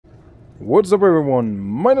What's up everyone,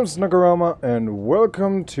 my name is Nakarama and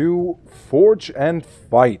welcome to Forge and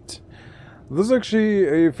Fight. This is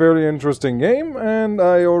actually a fairly interesting game and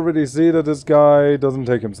I already see that this guy doesn't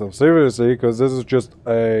take himself seriously because this is just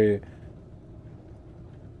a...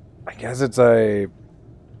 I guess it's a...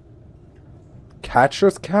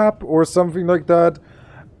 catcher's cap or something like that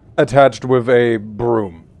attached with a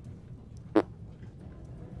broom.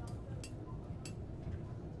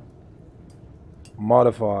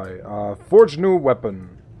 Modify. Forge new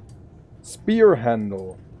weapon. Spear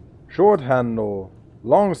handle. Short handle.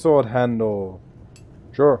 Longsword handle.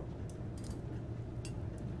 Sure.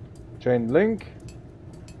 Chain link.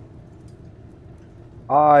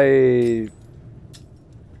 Um.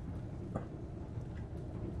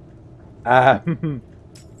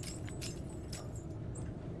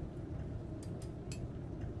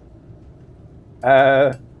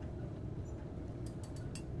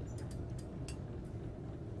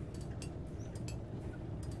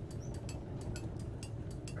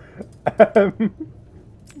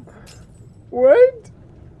 What?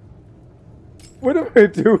 What am I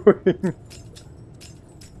doing?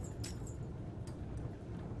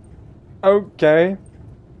 Okay.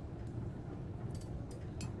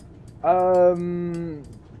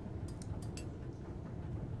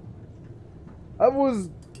 That was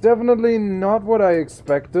definitely not what I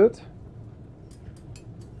expected.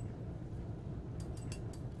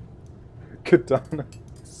 Katana.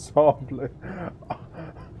 Saw blade.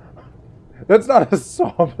 That's not a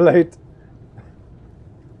saw blade.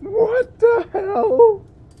 What the hell?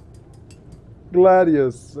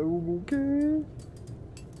 Gladius. Okay.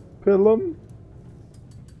 Pilum.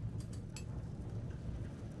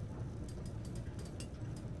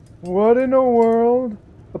 What in the world?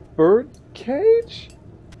 A bird cage?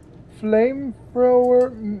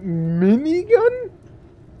 Flamethrower minigun?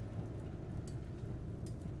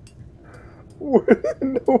 What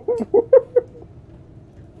in the world?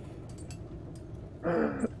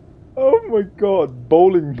 Oh my god,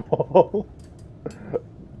 bowling ball.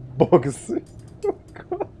 Boxing. Oh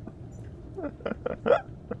god.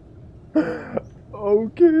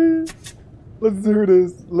 Okay. Let's do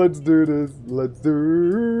this. Let's do this. Let's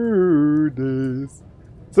do this.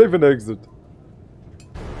 Save and exit.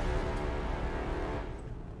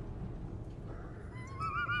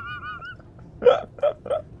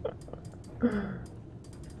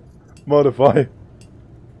 Modify.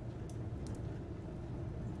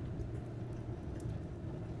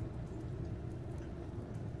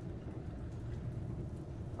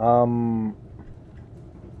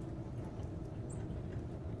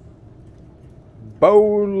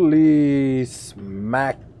 Bowly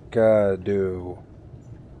Smackadoo.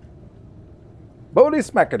 Bowly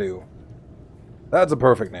Smackadoo. That's a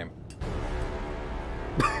perfect name.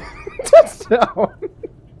 Touchdown.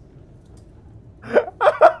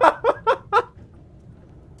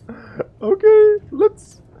 Okay,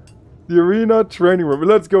 let's... The arena training room.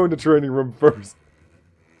 Let's go in the training room first.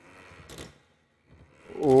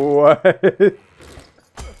 What?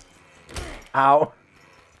 Ow.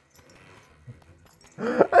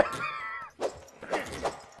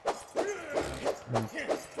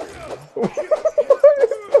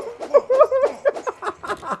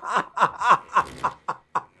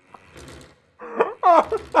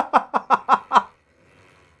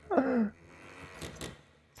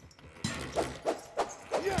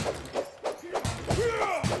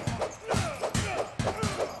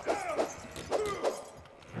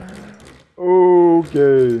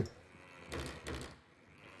 Okay.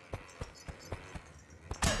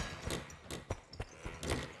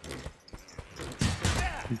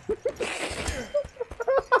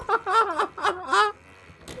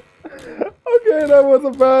 Okay, that was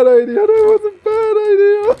a bad idea. That was a bad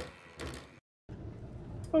idea.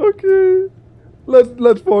 Okay.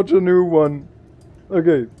 Let's forge a new one.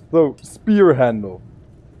 Okay, so spear handle.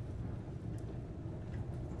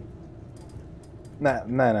 Nah.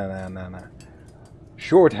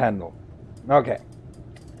 Short handle. Okay.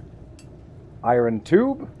 Iron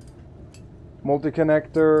tube.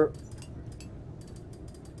 Multi-connector.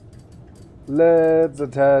 Let's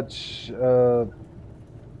attach...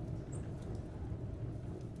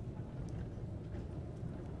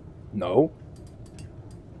 No.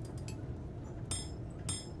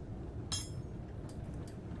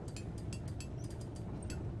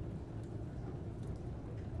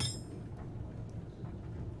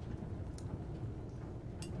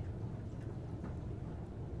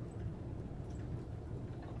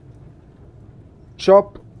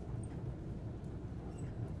 Chop.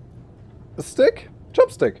 A stick?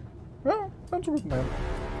 Chopstick. Well, that's a good name.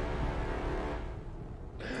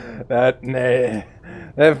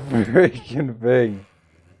 That freaking thing.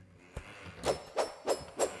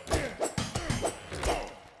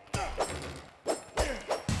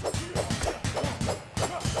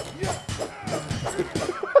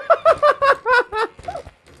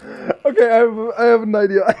 Okay, I have an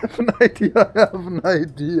idea. I have an idea. I have an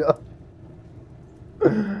idea.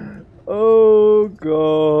 Oh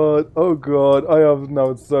god. Oh god. I have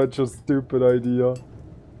now such a stupid idea.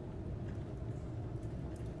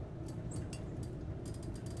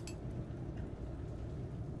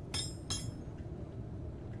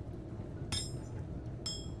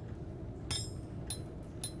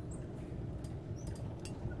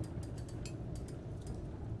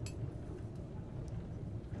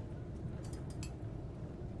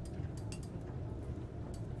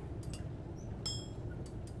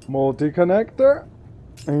 Multi-connector.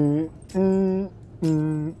 Oh.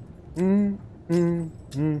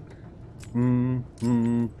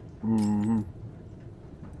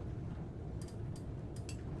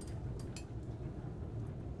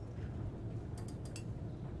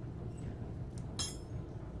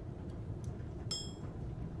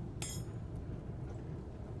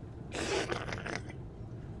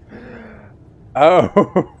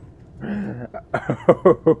 Oh.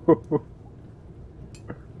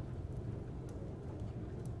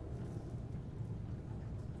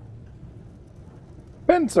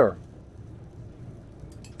 Pincer.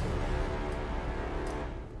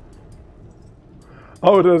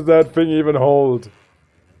 How does that thing even hold?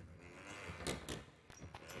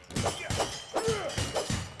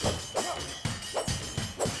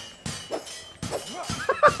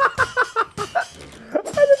 And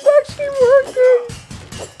it's actually working!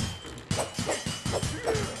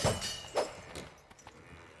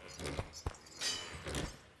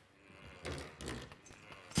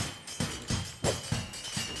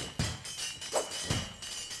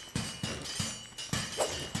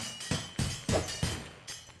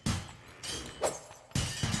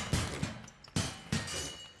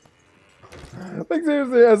 Like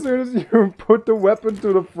seriously, as soon as you put the weapon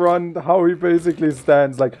to the front, how he basically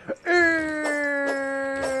stands like,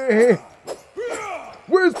 "Eh,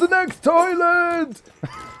 where's the next toilet?"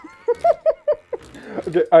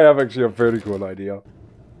 Okay, I have actually a very cool idea.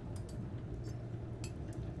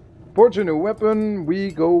 Forge a new weapon,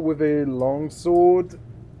 we go with a longsword.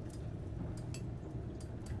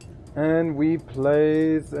 And we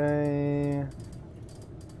place a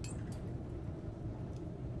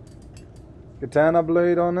katana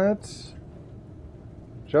blade on it.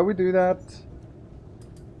 Shall we do that?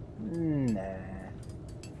 Nah.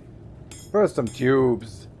 First some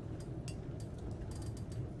tubes.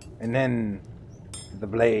 And then the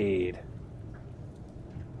blade.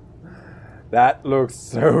 That looks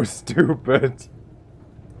so stupid.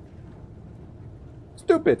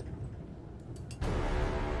 Stupid.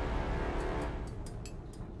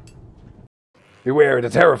 Beware the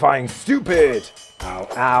terrifying stupid! Ow,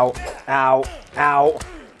 ow, ow, ow,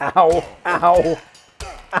 ow, ow,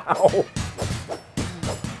 ow.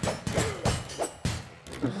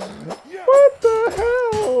 What the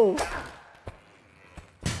hell?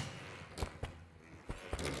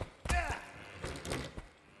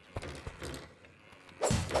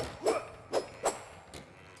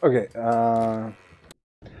 Okay,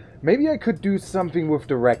 maybe I could do something with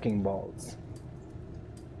the wrecking balls.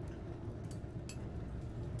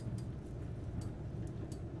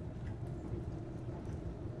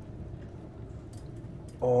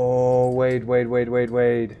 Oh, wait.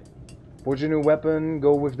 Forge a new weapon,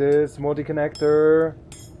 go with this, multi-connector.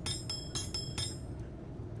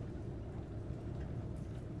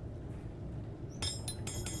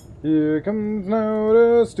 Here comes now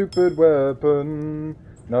the stupid weapon.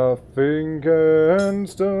 Nothing can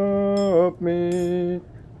stop me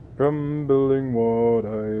from building what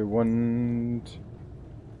I want.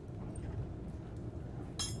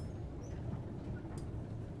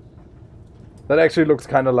 That actually looks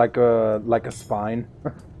kind of like a spine.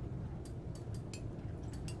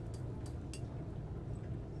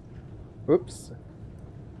 Oops.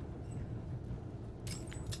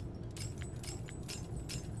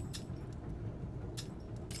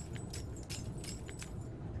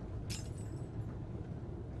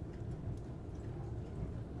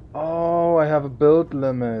 Oh, I have a build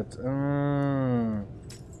limit.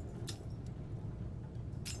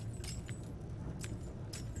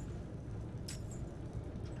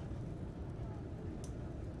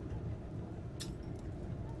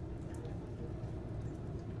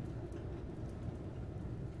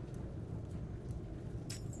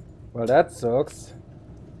 Well, that sucks.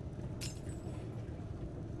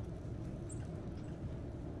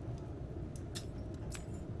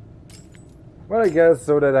 Well, I guess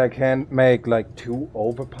so that I can't make like too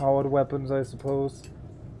overpowered weapons, I suppose.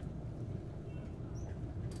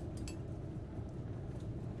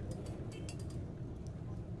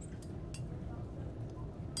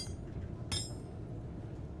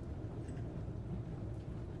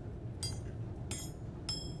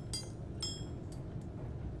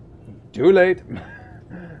 Too late.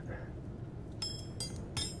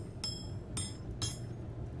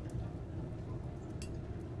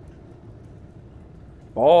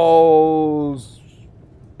 Balls,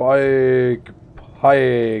 spike,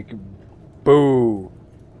 pike, boo.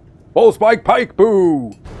 Ball, spike, pike,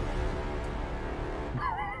 boo.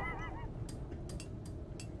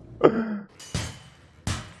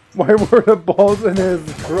 Why were the balls in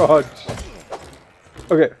his crotch?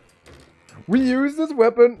 Okay. We use this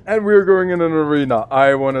weapon and we're going in an arena.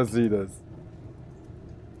 I want to see this.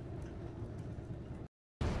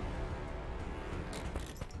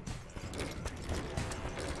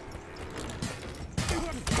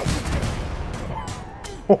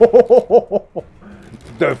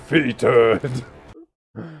 Defeated.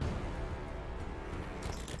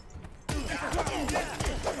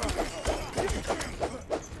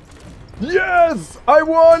 Yes! I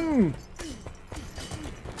won!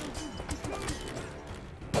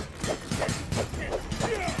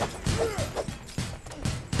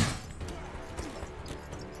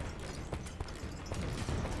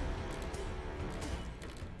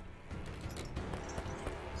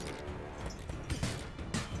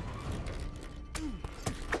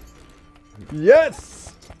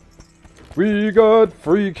 Yes! We got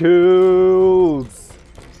 3 kills!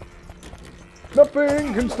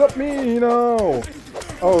 Nothing can stop me now!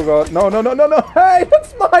 Oh god, no, no, no, no, no! Hey,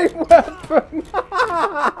 it's my weapon!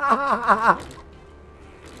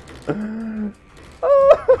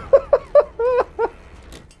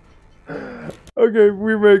 Okay,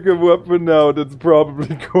 we make a weapon now that's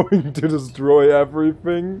probably going to destroy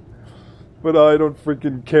everything. But I don't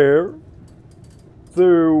freaking care.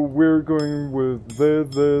 So we're going with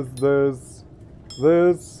this,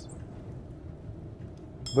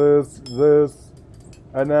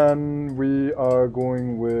 and then we are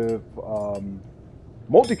going with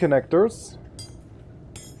multi-connectors,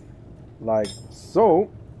 like so.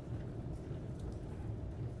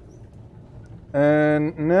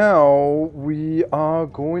 And now we are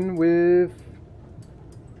going with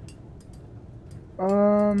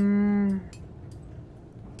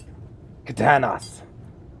katanas.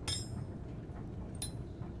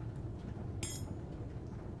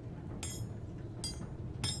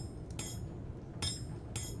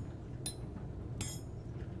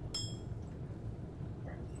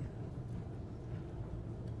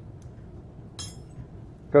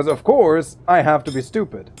 Because of course I have to be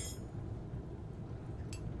stupid.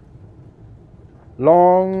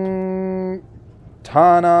 Long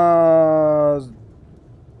Tana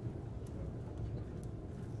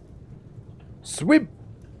Swippity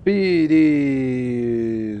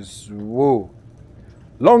Swoo.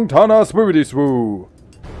 Long Tana Swippity Swoo.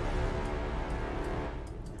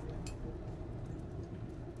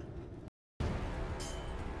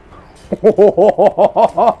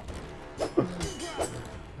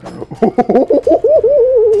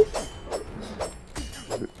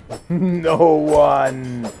 No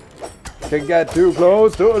one can get too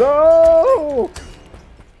close to no.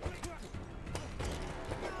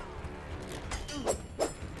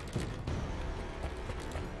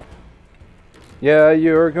 Yeah,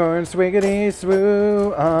 you're going swiggity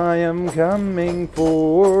swoo. I am coming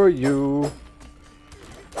for you.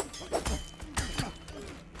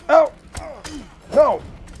 Oh no!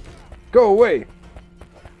 Go away!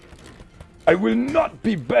 I will not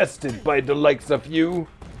be bested by the likes of you.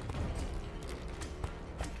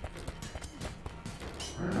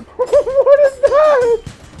 What is that?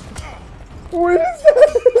 What is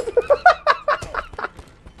that?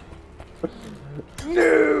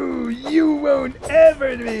 No, you won't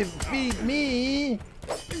ever defeat me.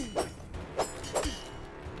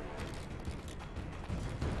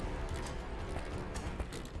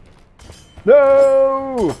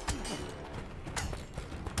 No!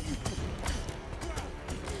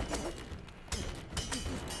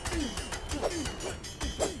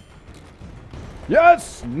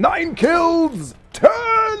 Yes! 9 kills! 10!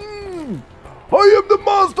 I am the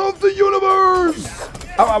master of the universe!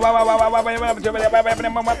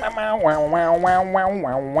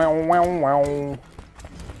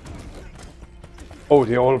 Oh,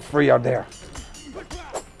 they all 3 are there.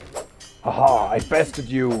 Haha, I bested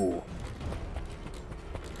you.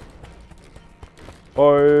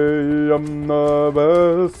 I am the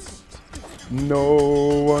best. No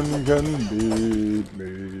one can beat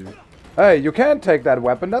me. Hey, you can't take that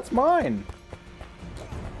weapon, that's mine.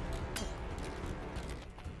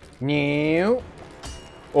 No.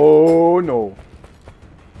 Oh no.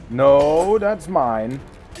 No, that's mine.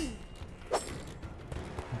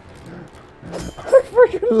 I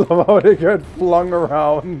freaking love how they get flung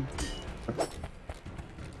around.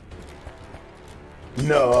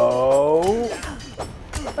 No.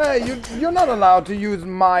 Hey, you're not allowed to use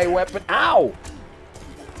my weapon. Ow!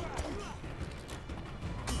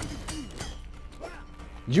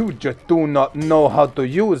 You just do not know how to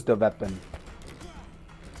use the weapon.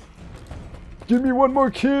 Give me one more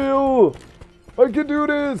kill! I can do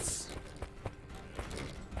this!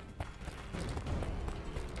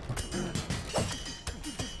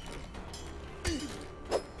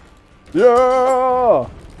 Yeah!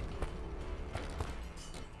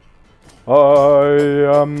 I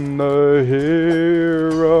am the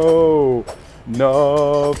hero.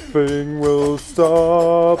 Nothing will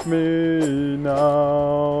stop me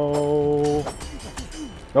now.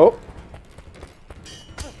 Oh.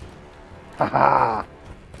 Haha.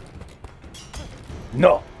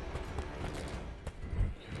 No.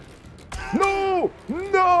 No!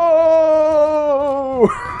 No!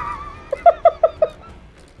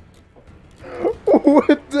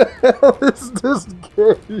 What the hell is this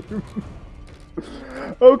game?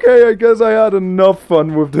 Okay, I guess I had enough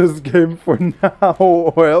fun with this game for now,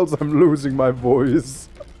 or else I'm losing my voice.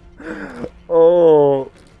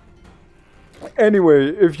 Oh. Anyway,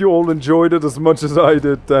 if you all enjoyed it as much as I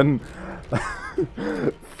did, then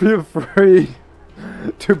feel free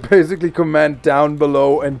to basically comment down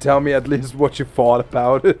below and tell me at least what you thought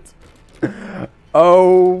about it.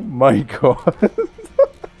 Oh my god.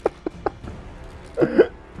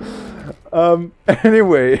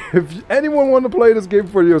 Anyway, if anyone want to play this game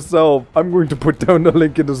for yourself, I'm going to put down the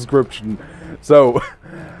link in the description. So,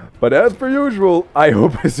 but as per usual, I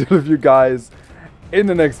hope I see all of you guys in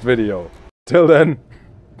the next video. Till then,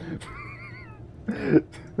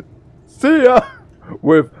 see ya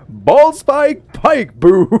with Ball Spike Pike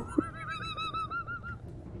Boo.